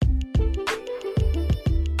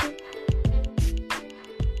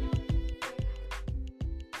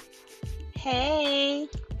Hey,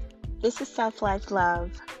 this is Self Life Love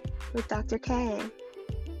with Dr. K.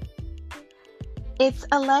 It's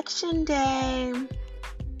election day.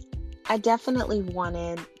 I definitely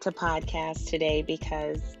wanted to podcast today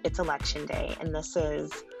because it's election day, and this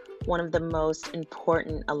is one of the most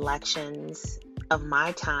important elections of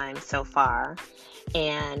my time so far.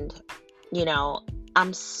 And,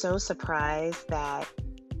 I'm so surprised that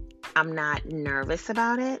I'm not nervous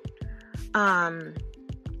about it.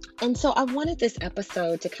 And so I wanted this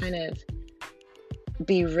episode to kind of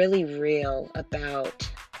be really real about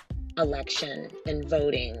election and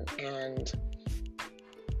voting and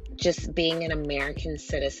just being an American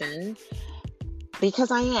citizen,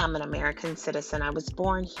 because I am an American citizen. I was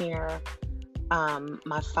born here.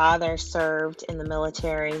 My father served in the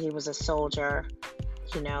military. He was a soldier.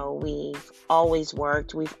 We've always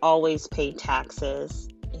worked. We've always paid taxes.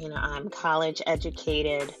 I'm college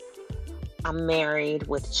educated. I'm married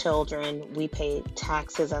with children. We pay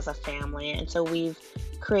taxes as a family. And so we've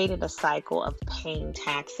created a cycle of paying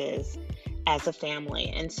taxes as a family.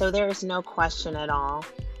 And so there is no question at all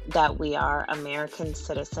that we are American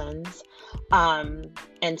citizens. And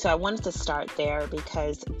so I wanted to start there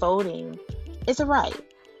because voting is a right.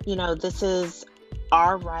 This is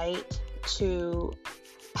our right to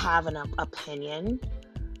have an opinion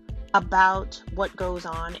about what goes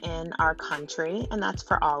on in our country, and that's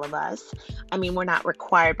for all of us. We're not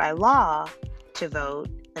required by law to vote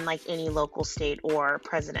in like any local, state, or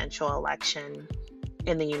presidential election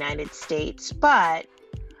in the United States, but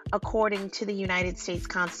according to the United States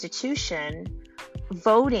Constitution,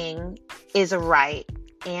 voting is a right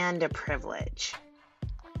and a privilege.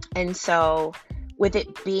 And so with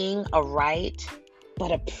it being a right,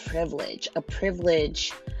 but a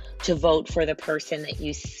privilege to vote for the person that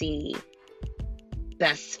you see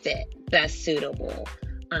best fit, best suitable,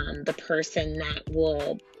 the person that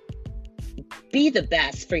will be the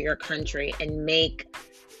best for your country and make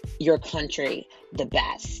your country the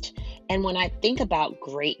best. And when I think about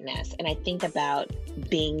greatness and I think about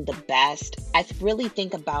being the best, I really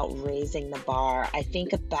think about raising the bar. I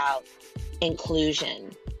think about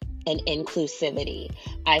inclusion and inclusivity.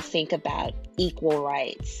 I think about equal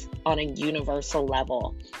rights on a universal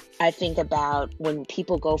level. I think about when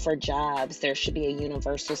people go for jobs, there should be a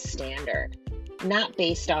universal standard, not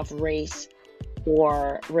based off race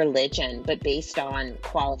or religion, but based on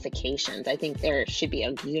qualifications. I think there should be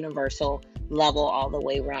a universal level all the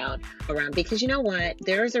way around, because you know what?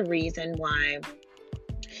 There's a reason why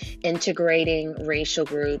integrating racial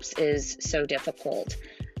groups is so difficult.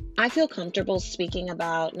 I feel comfortable speaking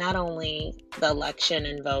about not only the election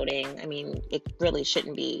and voting. It really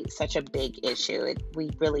shouldn't be such a big issue.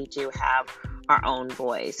 We really do have our own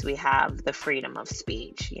voice. We have the freedom of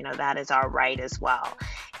speech. That is our right as well.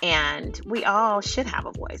 And we all should have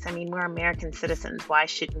a voice. We're American citizens. Why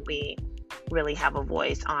shouldn't we really have a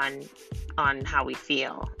voice on how we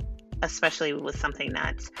feel, especially with something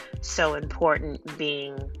that's so important,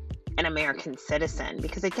 being an American citizen?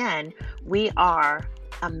 Because again, we are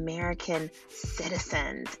American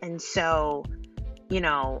citizens. And so,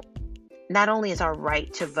 not only is our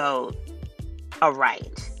right to vote a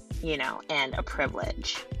right, and a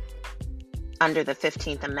privilege under the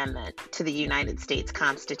 15th Amendment to the United States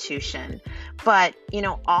Constitution, but,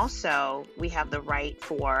 also we have the right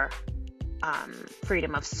for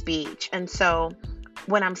freedom of speech. And so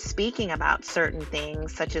when I'm speaking about certain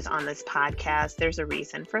things, such as on this podcast, there's a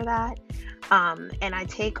reason for that. And I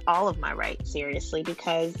take all of my rights seriously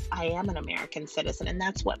because I am an American citizen. And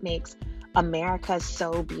that's what makes America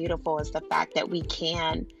so beautiful, is the fact that we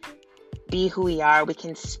can be who we are. We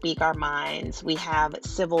can speak our minds. We have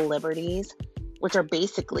civil liberties, which are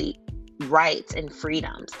basically rights and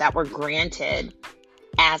freedoms that were granted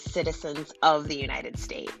as citizens of the United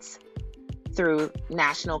States through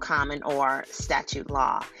national common or statute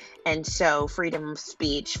law. And so freedom of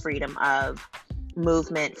speech, freedom of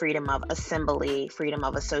movement, freedom of assembly, freedom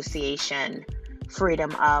of association,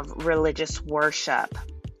 freedom of religious worship.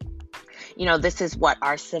 This is what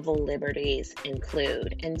our civil liberties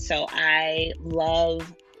include. And so I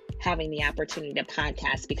love having the opportunity to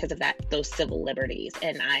podcast because of those civil liberties.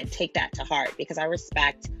 And I take that to heart because I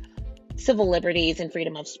respect civil liberties and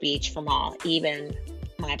freedom of speech from all, even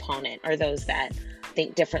my opponent or those that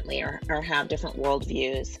think differently or have different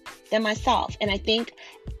worldviews than myself. And I think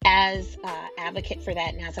as an advocate for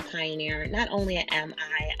that and as a pioneer, not only am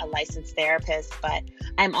I a licensed therapist, but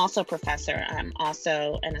I'm also a professor. I'm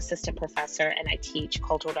also an assistant professor, and I teach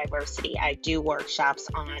cultural diversity. I do workshops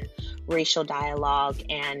on racial dialogue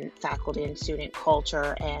and faculty and student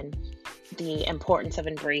culture and the importance of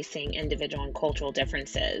embracing individual and cultural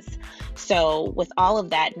differences. So, with all of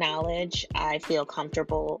that knowledge, I feel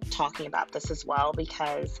comfortable talking about this as well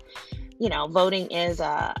because, voting is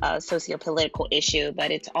a socio-political issue,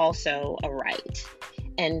 but it's also a right.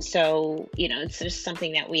 And so, it's just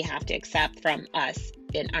something that we have to accept from us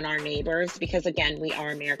and our neighbors because, again, we are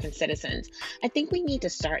American citizens. I think we need to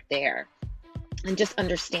start there and just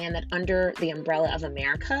understand that under the umbrella of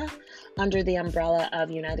America, under the umbrella of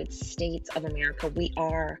United States of America, we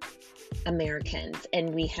are Americans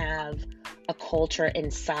and we have a culture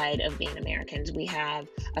inside of being Americans. We have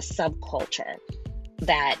a subculture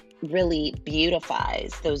that really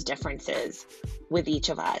beautifies those differences with each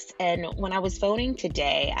of us. And when I was voting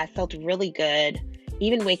today, I felt really good.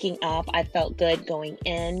 Even waking up, I felt good going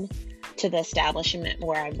in to the establishment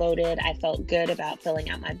where I voted. I felt good about filling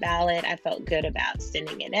out my ballot. I felt good about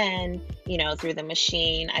sending it in, through the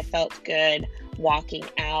machine. I felt good walking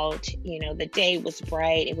out. The day was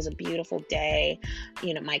bright. It was a beautiful day.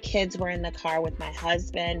 My kids were in the car with my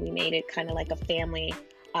husband. We made it kind of like a family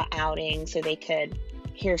outing so they could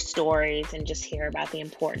hear stories and just hear about the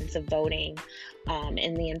importance of voting,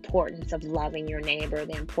 and the importance of loving your neighbor,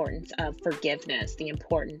 the importance of forgiveness, the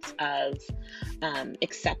importance of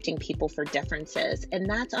accepting people for differences. And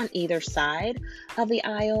that's on either side of the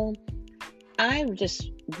aisle. I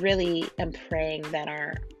just really am praying that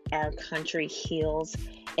our country heals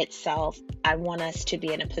itself. I want us to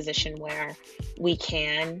be in a position where we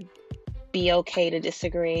can be okay to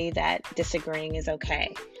disagree, that disagreeing is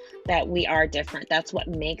okay, that we are different. That's what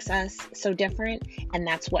makes us so different. And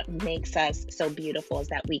that's what makes us so beautiful, is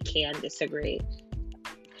that we can disagree.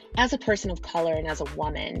 As a person of color and as a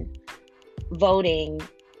woman, voting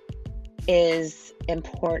is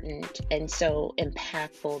important and so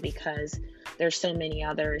impactful because there's so many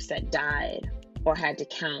others that died or had to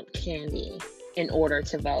count candy in order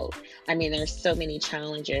to vote. I mean, there's so many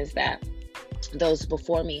challenges that those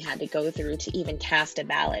before me had to go through to even cast a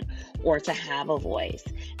ballot or to have a voice.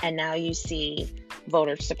 And now you see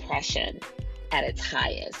voter suppression at its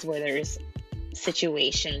highest, where there's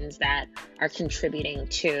situations that are contributing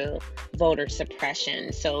to voter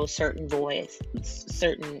suppression. So certain voices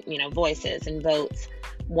and votes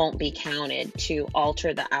won't be counted to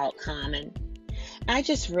alter the outcome. And I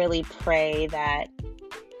just really pray that,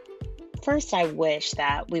 first, I wish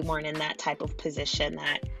that we weren't in that type of position,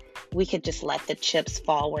 that we could just let the chips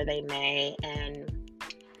fall where they may and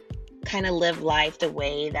kind of live life the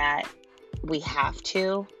way that we have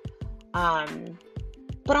to.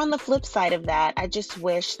 But on the flip side of that, I just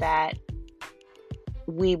wish that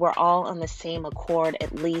we were all on the same accord,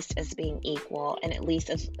 at least as being equal and at least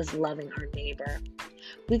as loving our neighbor.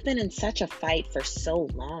 We've been in such a fight for so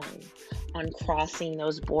long on crossing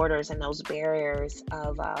those borders and those barriers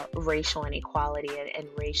of racial inequality and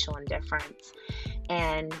racial indifference.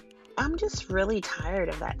 And I'm just really tired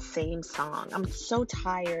of that same song. I'm so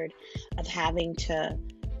tired of having to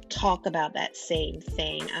talk about that same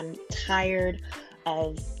thing. I'm tired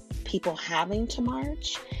of people having to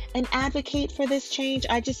march and advocate for this change.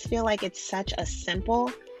 I just feel like it's such a simple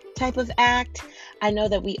type of act. I know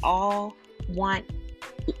that we all want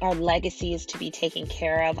our legacies to be taken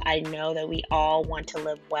care of. I know that we all want to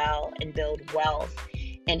live well and build wealth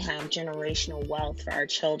and have generational wealth for our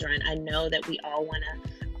children. I know that we all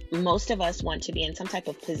most of us want to be in some type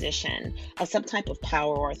of position of some type of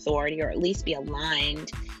power or authority, or at least be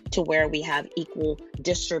aligned to where we have equal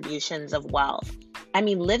distributions of wealth. I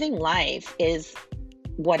mean, living life is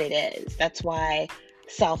what it is. That's why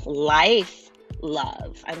self-life,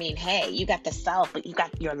 love. I mean, hey, you got the self, but you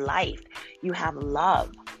got your life. You have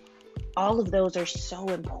love. All of those are so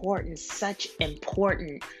important, such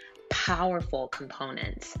important, powerful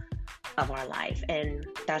components of our life. And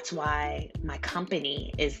that's why my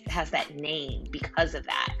company has that name, because of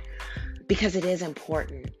that, because it is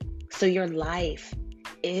important. So your life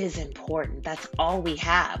is important. That's all we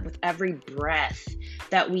have. With every breath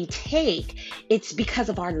that we take, it's because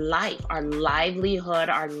of our life, our livelihood,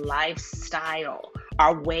 our lifestyle,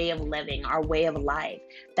 our way of living, our way of life.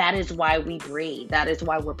 That is why we breathe. That is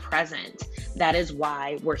why we're present. That is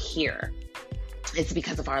why we're here. It's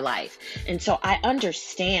because of our life. And so I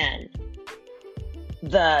understand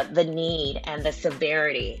the need and the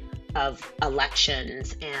severity of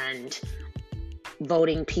elections and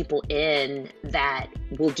voting people in that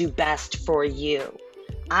will do best for you.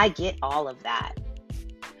 I get all of that.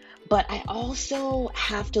 But I also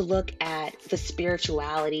have to look at the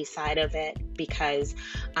spirituality side of it, because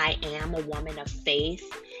I am a woman of faith.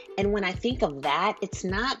 And when I think of that, it's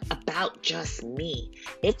not about just me.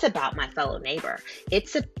 It's about my fellow neighbor.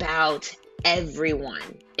 It's about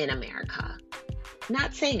everyone in America.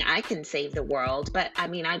 not saying I can save the world, but I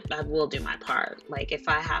mean, I will do my part. Like, if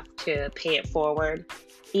I have to pay it forward,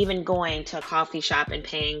 even going to a coffee shop and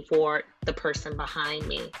paying for the person behind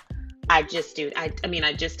me, I just did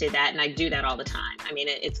that, and I do that all the time. I mean,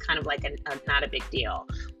 it's kind of like not a big deal.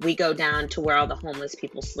 We go down to where all the homeless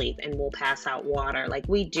people sleep and we'll pass out water. Like,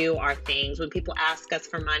 we do our things. When people ask us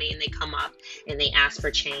for money and they come up and they ask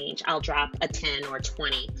for change, I'll drop a 10 or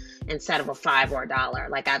 20 instead of a 5 or a dollar.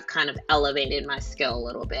 Like, I've kind of elevated my skill a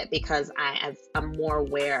little bit because I'm more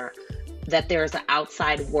aware that there's an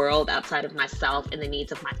outside world outside of myself and the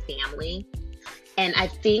needs of my family. And I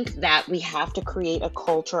think that we have to create a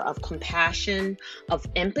culture of compassion, of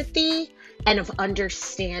empathy, and of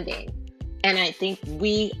understanding. And I think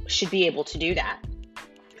we should be able to do that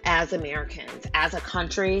as Americans, as a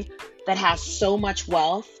country that has so much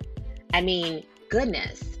wealth. I mean,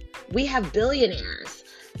 goodness, we have billionaires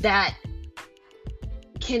that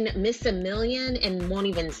can miss $1 million and won't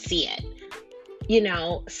even see it.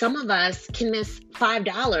 Some of us can miss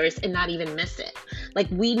 $5 and not even miss it. Like,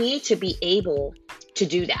 we need to be able to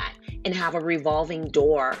do that and have a revolving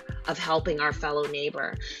door of helping our fellow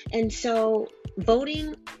neighbor. And so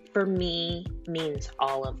voting for me means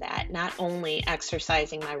all of that, not only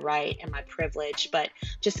exercising my right and my privilege, but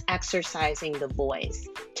just exercising the voice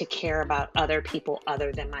to care about other people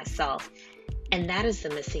other than myself. And that is the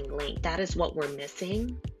missing link. That is what we're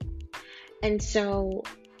missing. And so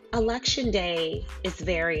Election Day is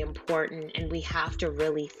very important, and we have to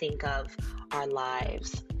really think of our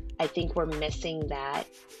lives. I think we're missing that.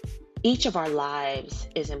 Each of our lives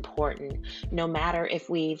is important, no matter if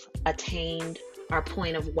we've attained our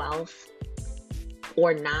point of wealth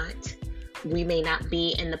or not. We may not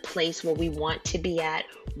be in the place where we want to be at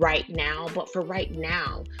right now, but for right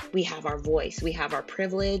now, we have our voice, we have our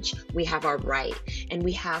privilege, we have our right, and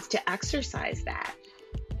we have to exercise that.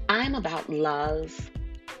 I'm about love,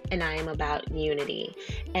 and I am about unity,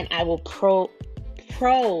 and I will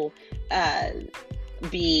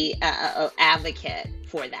be an advocate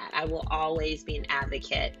for that. I will always be an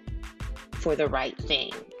advocate for the right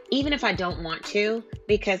thing, even if I don't want to,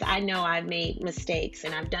 because I know I've made mistakes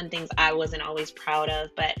and I've done things I wasn't always proud of.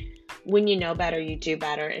 But when you know better, you do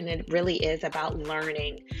better. And it really is about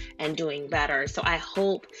learning and doing better. So I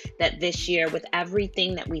hope that this year, with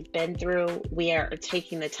everything that we've been through, we are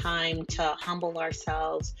taking the time to humble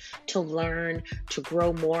ourselves, to learn, to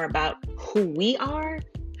grow more about who we are,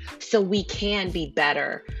 so we can be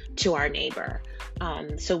better to our neighbor.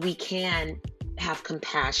 So we can have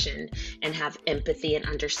compassion and have empathy and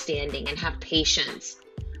understanding and have patience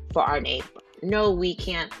for our neighbor. No, we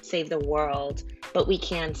can't save the world, but we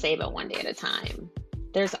can save it one day at a time.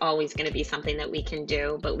 There's always going to be something that we can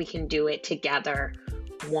do, but we can do it together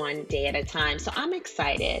one day at a time. So I'm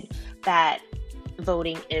excited that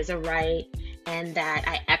voting is a right and that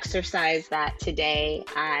I exercise that today.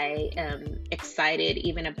 I am excited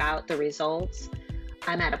even about the results.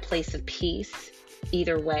 I'm at a place of peace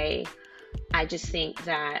either way. I just think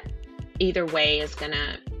that either way is going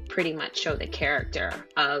to pretty much show the character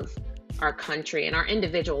of our country, and our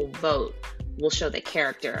individual vote will show the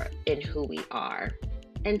character in who we are.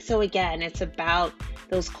 And so again, it's about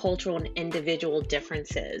those cultural and individual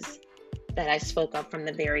differences that I spoke of from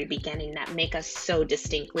the very beginning that make us so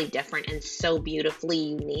distinctly different and so beautifully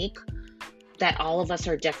unique, that all of us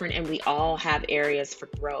are different and we all have areas for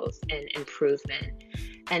growth and improvement.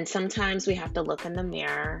 And sometimes we have to look in the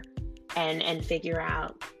mirror and figure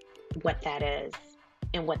out what that is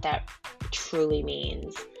and what that truly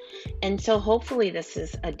means. And so hopefully this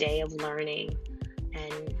is a day of learning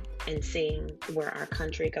and seeing where our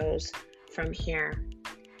country goes from here.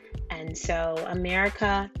 And so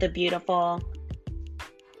America, the beautiful,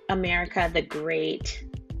 America, the great,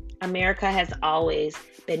 America has always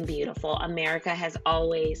been beautiful. America has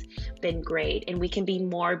always been great, and we can be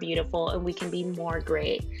more beautiful and we can be more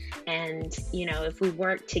great. And, if we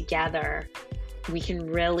work together, we can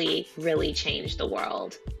really, really change the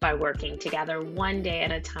world by working together one day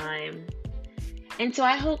at a time. And so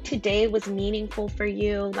I hope today was meaningful for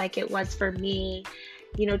you like it was for me.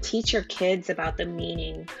 Teach your kids about the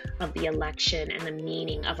meaning of the election and the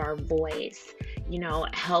meaning of our voice,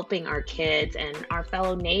 helping our kids and our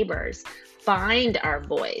fellow neighbors find our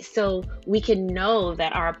voice so we can know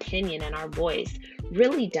that our opinion and our voice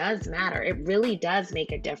really does matter. It really does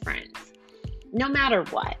make a difference. No matter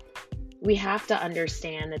what, we have to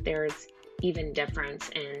understand that there's even difference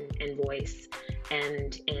in voice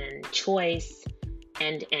and in choice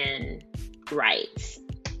and in rights.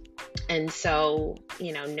 And so,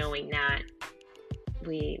 knowing that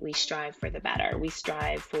we strive for the better, we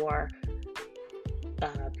strive for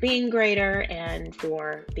being greater and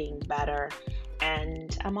for being better.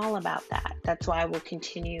 And I'm all about that. That's why I will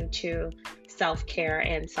continue to self-care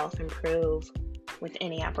and self-improve with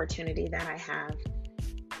any opportunity that I have.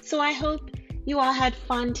 So I hope you all had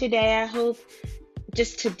fun today. I hope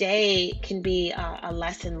just today can be a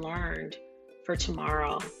lesson learned for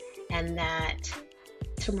tomorrow, and that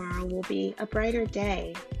tomorrow will be a brighter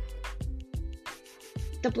day.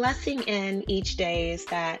 The blessing in each day is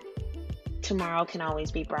that tomorrow can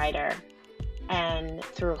always be brighter, and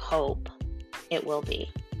through hope, it will be.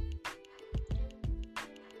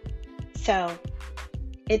 So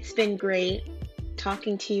it's been great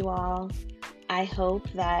talking to you all. I hope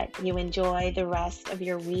that you enjoy the rest of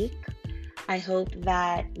your week. I hope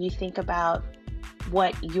that you think about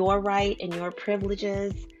what your right and your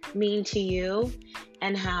privileges mean to you,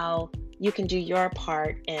 and how you can do your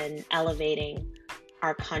part in elevating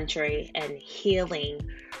our country and healing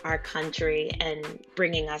our country and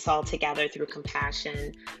bringing us all together through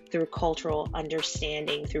compassion, through cultural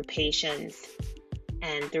understanding, through patience,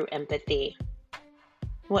 and through empathy.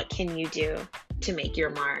 What can you do to make your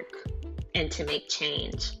mark and to make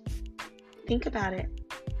change? Think about it.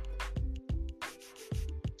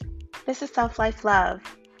 This is Self Life Love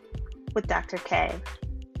with Dr. K.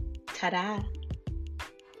 Ta-da!